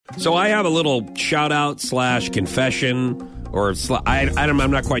So I have a little shout out / confession, or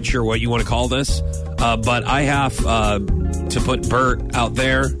I'm not quite sure what you want to call this, but I have to put Bert out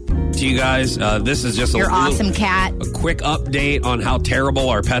there to you guys. This is just your awesome cat. A quick update on how terrible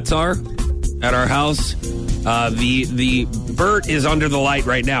our pets are at our house. The Bert is under the light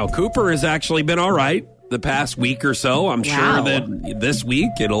right now. Cooper has actually been all right the past week or so. I'm sure that this week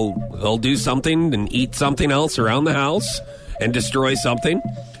he'll do something and eat something else around the house and destroy something.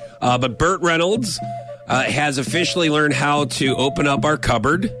 But Burt Reynolds has officially learned how to open up our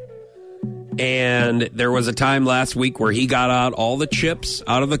cupboard. And there was a time last week where he got out all the chips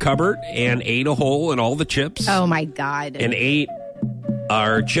out of the cupboard and ate a hole in all the chips. Oh, my God. And ate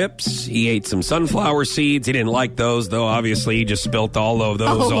our chips. He ate some sunflower seeds. He didn't like those, though. Obviously, he just spilt all of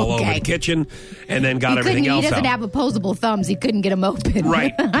those all over the kitchen and then got everything else out. He doesn't have opposable thumbs. He couldn't get them open.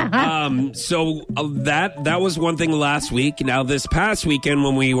 Right. So that was one thing last week. Now, this past weekend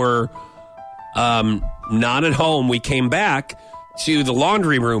when we were not at home, we came back to the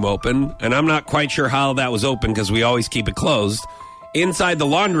laundry room open, and I'm not quite sure how that was open because we always keep it closed. Inside the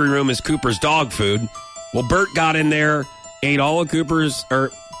laundry room is Cooper's dog food. Well, Bert got in there, ate all of Cooper's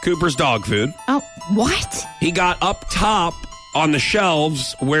dog food. Oh, what? He got up top on the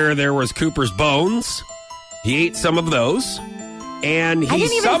shelves where there was Cooper's bones. He ate some of those. And he I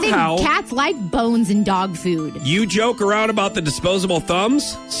didn't even somehow... think cats like bones in dog food. You joke around about the disposable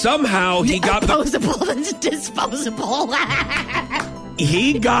thumbs. Somehow he got disposable. He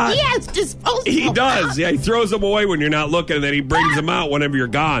has disposable. He does. Yeah, he throws them away when you're not looking, and then he brings them out whenever you're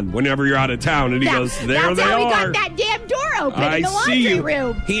gone, whenever you're out of town, and he goes, there they are. That's how he got that damn door open in the laundry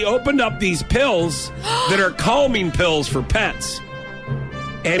room. He opened up these pills that are calming pills for pets.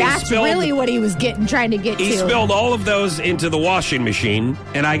 And that's really what he was trying to get to. He spilled all of those into the washing machine,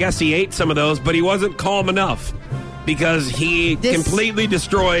 and I guess he ate some of those, but he wasn't calm enough because he completely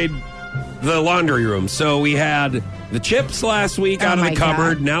destroyed the laundry room. So we had the chips last week out of the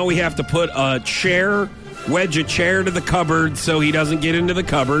cupboard. God. Now we have to put wedge a chair to the cupboard so he doesn't get into the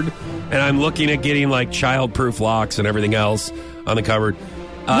cupboard. And I'm looking at getting like child-proof locks and everything else on the cupboard.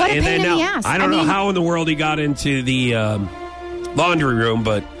 What a pain in the ass. I don't know how in the world he got into the laundry room,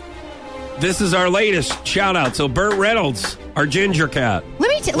 but this is our latest shout out. So Burt Reynolds, our ginger cat. Let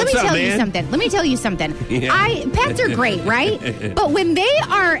me tell you something. Yeah. Pets are great, right? But when they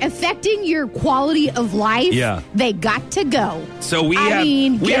are affecting your quality of life, they got to go. So we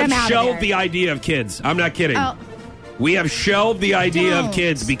have shelved the idea of kids. I'm not kidding. We have shelved the idea of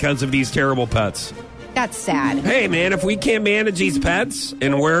kids because of these terrible pets. That's sad. Hey, man, if we can't manage these pets,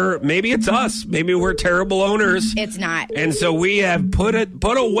 and maybe it's us. Maybe we're terrible owners. It's not. And so we have put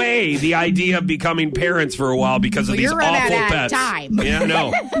away the idea of becoming parents for a while because of these awful pets. Time. Yeah,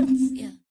 no.